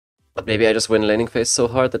Maybe I just win laning phase so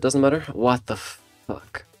hard that doesn't matter. What the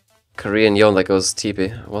fuck? Korean Yon that goes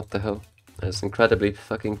TP. What the hell? That's incredibly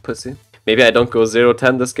fucking pussy. Maybe I don't go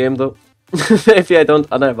 0-10 this game though. Maybe I don't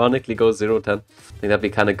unironically go 0-10. I think that'd be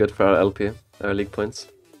kind of good for our LP, our league points.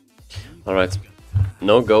 Alright.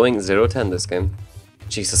 No going 0-10 this game.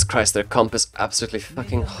 Jesus Christ, their comp is absolutely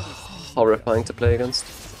fucking horrifying to play against.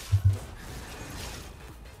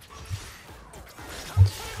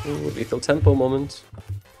 Ooh, lethal tempo moment.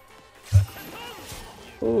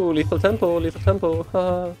 Ooh, lethal tempo,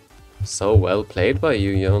 haha. So well played by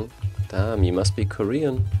you, Yon. Damn, you must be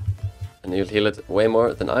Korean. And you'll heal it way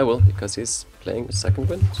more than I will, because he's playing second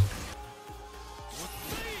wind.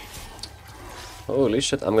 Holy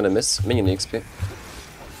shit, I'm gonna miss minion XP.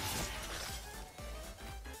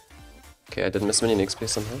 Okay, I did miss minion XP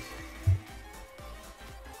somehow.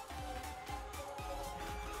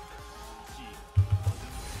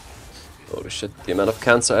 Holy shit, the amount of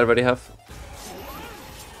cancer I already have.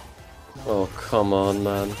 Oh, come on,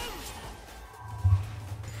 man.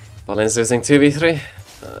 Balin's losing 2v3.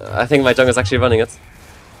 I think my jungle's actually running it.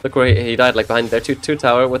 Look where he died, like behind their 2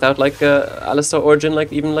 tower without like Alistar Origin,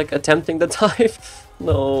 like even like attempting the dive.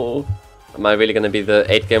 No. Am I really gonna be the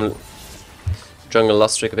 8-game jungle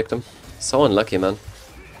loss streak victim? So unlucky, man.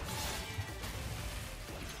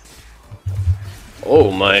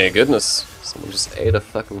 Oh my goodness. Someone just ate a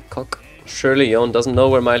fucking cock. Surely Yon doesn't know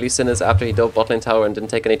where my Lee Sin is after he dove bot lane tower and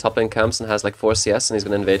didn't take any top lane camps and has like 4 CS and he's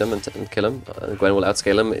gonna invade him and kill him. Gwen will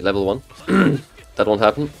outscale him at level 1. That won't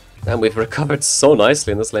happen. And we've recovered so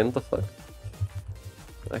nicely in this lane, what the fuck?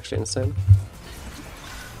 Actually insane.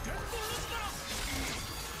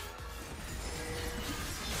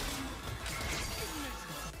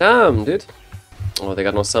 Damn, dude. Oh, they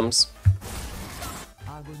got no sums.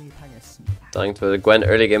 Dying to a Gwen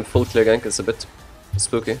early game full clear gank is a bit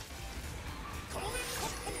spooky.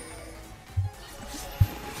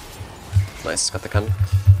 Nice, got the cannon.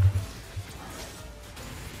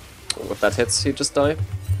 Oh, if that hits, he just die.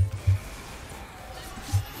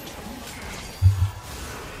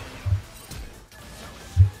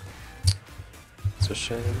 It's a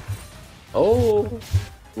shame. Oh,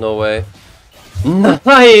 no way.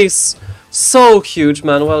 Nice! So huge,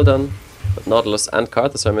 man, well done. But Nautilus and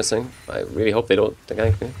Karthus are missing. I really hope they don't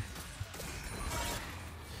gank me.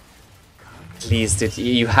 Please, dude,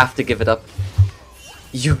 you have to give it up.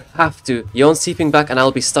 You have to. Yon's seeping back and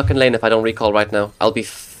I'll be stuck in lane if I don't recall right now. I'll be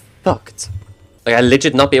fucked. Like, I'll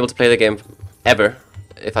legit not be able to play the game ever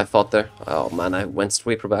if I fought there. Oh man, I went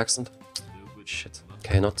sweeper by accident. Shit.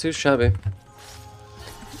 Okay, not too shabby.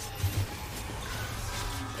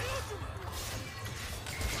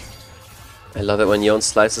 I love it when Yon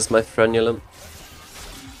slices my frenulum.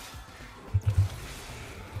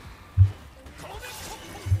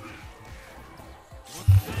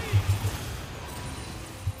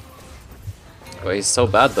 Oh, he's so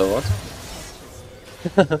bad though, what?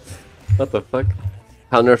 What the fuck?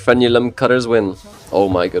 Counter frenulum cutters win. Oh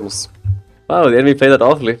my goodness. Wow, the enemy played that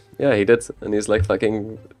awfully. Yeah, he did. And he's like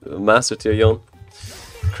fucking master tier Yon.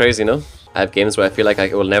 Crazy, no? I have games where I feel like I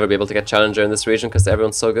will never be able to get Challenger in this region because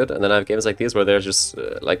everyone's so good, and then I have games like these where they're just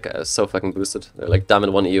so fucking boosted. They're like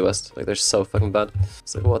Diamond 1 EU West, like they're so fucking bad.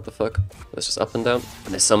 It's like, what the fuck? It's just up and down.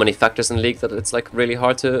 And there's so many factors in League that it's like really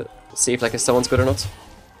hard to see if like if someone's good or not.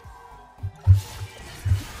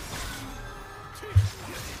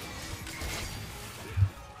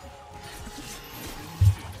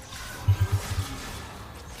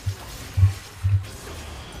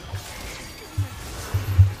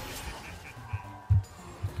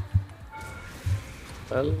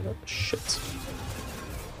 Well, shit.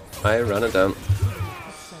 I ran it down.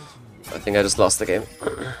 I think I just lost the game.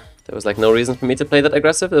 There was like no reason for me to play that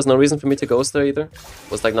aggressive. There's no reason for me to ghost there either.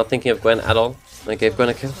 Was like not thinking of Gwen at all. I gave Gwen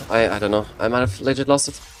a kill. I don't know. I might have legit lost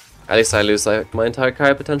it. At least I lose like my entire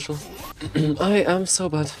carry potential. I am so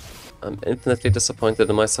bad. I'm infinitely disappointed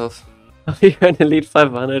in myself. You're an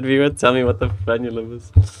Elite500 viewer. Tell me what the frenulum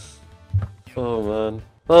is. Oh man.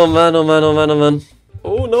 Oh man, oh man, oh man, oh man.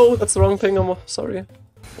 Oh no, that's the wrong ping. I'm sorry.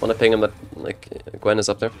 Wanna ping him that like Gwen is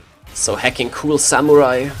up there. So hacking cool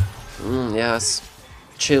samurai. Yes.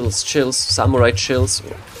 Chills, chills, samurai chills.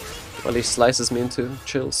 Well, he slices me into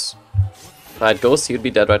chills. If I had Ghost, he'd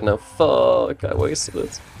be dead right now. Fuck, I wasted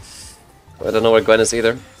it. I don't know where Gwen is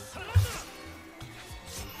either.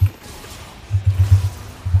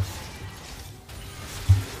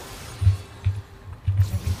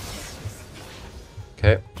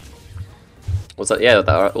 Okay. Was that? Yeah,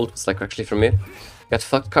 that ult was like actually from me. Get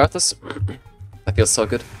fucked, Karthus. That feels so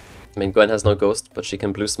good. I mean, Gwen has no ghost, but she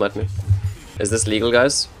can blue smite me. Is this legal,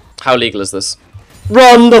 guys? How legal is this?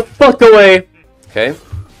 Run the fuck away! Okay.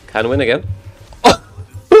 Can win again.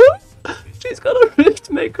 She's got a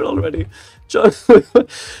Rift Maker already. John.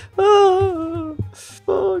 Ah,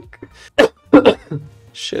 fuck.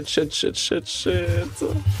 Shit.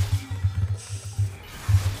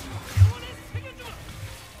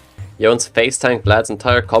 Yone's face tank Vlad's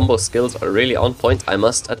entire combo skills are really on point, I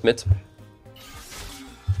must admit.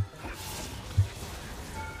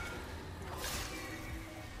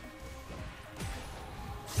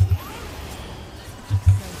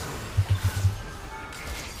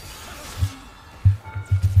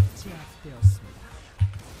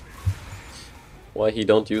 Why he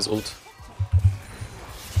don't use ult?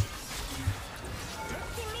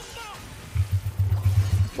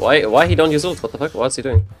 Why he don't use ult? What the fuck? What's he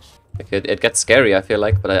doing? Like it gets scary, I feel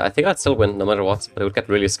like, but I think I'd still win no matter what. But it would get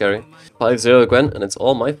really scary. 5-0 Gwen, and it's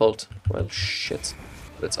all my fault. Well, shit.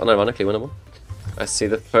 But it's unironically winnable. I see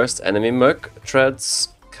the first enemy Merc treads.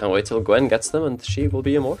 Can't wait till Gwen gets them, and she will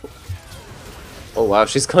be immortal. Oh wow,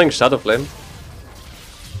 she's going Shadow Flame.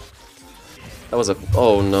 That was a...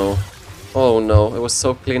 oh no. Oh no, it was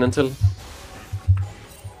so clean until...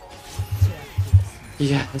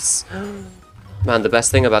 yes! Man, the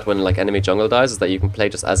best thing about when like enemy jungle dies is that you can play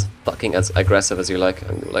just as fucking as aggressive as you like,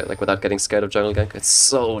 and like without getting scared of jungle gank. It's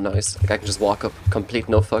so nice. Like I can just walk up, complete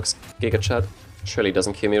no fucks. Giga Chad. Surely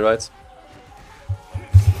doesn't kill me right.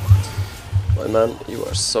 My man, you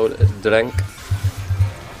are so drank.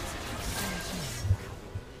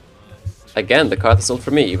 Again, the card is ult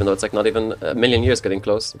for me, even though it's like not even a million years getting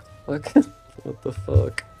close. Fuck. What the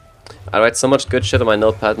fuck? I write so much good shit on my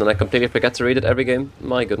notepad and I completely forget to read it every game.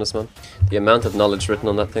 My goodness, man. The amount of knowledge written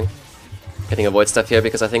on that thing. Getting a void stuff here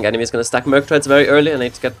because I think enemy's gonna stack Merc Treads very early and I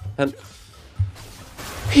need to get pen.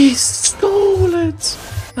 He stole it!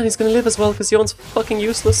 And he's gonna live as well because Yone's fucking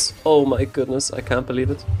useless. Oh my goodness, I can't believe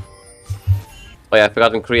it. Oh yeah, I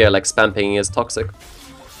forgot in Korea, like spam pinging is toxic.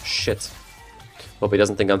 Shit. Hope he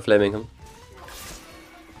doesn't think I'm flaming him.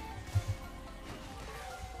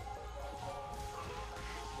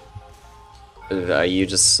 Are you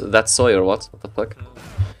just that soy or what? What the fuck?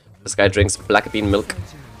 This guy drinks black bean milk.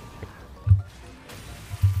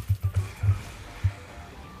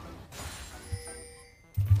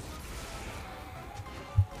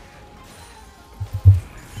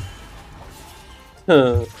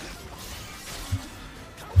 Okay.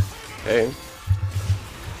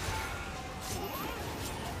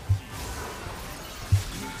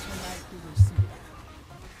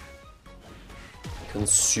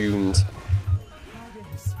 Consumed.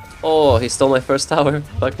 Oh, he stole my first tower.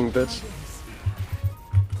 Fucking bitch.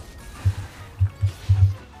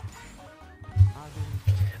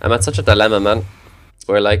 I'm at such a dilemma, man.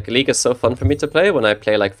 Where like League is so fun for me to play when I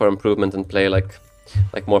play like for improvement and play like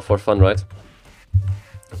more for fun, right?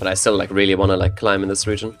 But I still like really want to like climb in this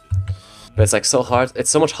region. But it's like so hard.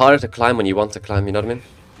 It's so much harder to climb when you want to climb, you know what I mean?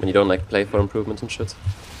 When you don't like play for improvement and shit.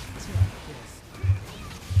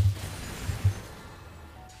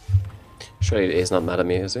 Surely he's not mad at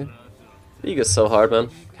me, is he? League is so hard, man.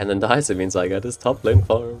 And then dies, it means I get his top lane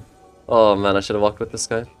farm. Oh man, I should have walked with this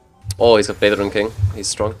guy. Oh, he's got Vader and King. He's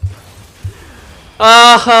strong.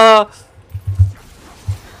 Aha!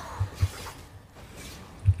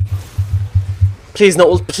 Please, no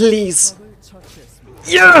ult, please!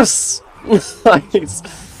 Yes! Nice!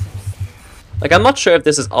 Like, I'm not sure if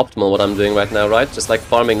this is optimal what I'm doing right now, right? Just like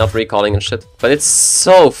farming, not recalling and shit. But it's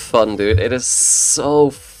so fun, dude. It is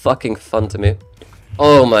so fucking fun to me.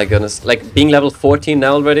 Oh my goodness. Like, being level 14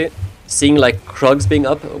 now already, seeing like Krugs being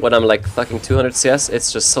up when I'm like fucking 200 CS,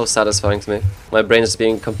 it's just so satisfying to me. My brain is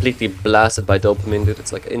being completely blasted by dopamine, dude.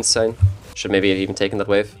 It's like insane. Should maybe have even taken that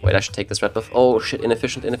wave. Wait, I should take this red buff. Oh shit,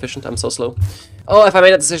 inefficient. I'm so slow. Oh, if I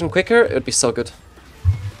made that decision quicker, it would be so good.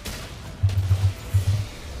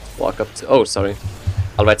 Walk up to... oh, sorry.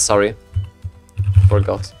 I'll write sorry.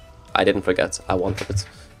 Forgot. I didn't forget. I wanted it.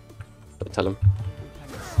 Don't tell him.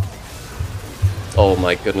 Oh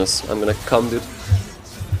my goodness. I'm gonna come, dude.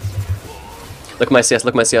 Look at my CS,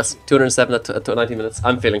 look at my CS. 207 at 90 minutes.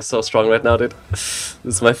 I'm feeling so strong right now, dude. This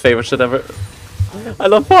is my favorite shit ever. I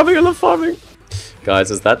love farming,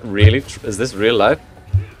 Guys, is that really... is this real life?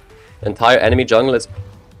 Entire enemy jungle is...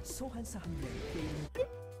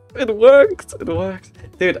 It worked!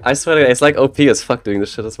 Dude, I swear to God, it's like OP as fuck doing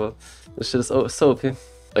this shit as well. This shit is so OP. Like,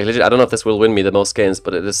 legit, I don't know if this will win me the most games,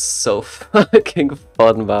 but it is so fucking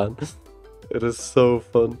fun, man. It is so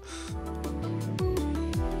fun.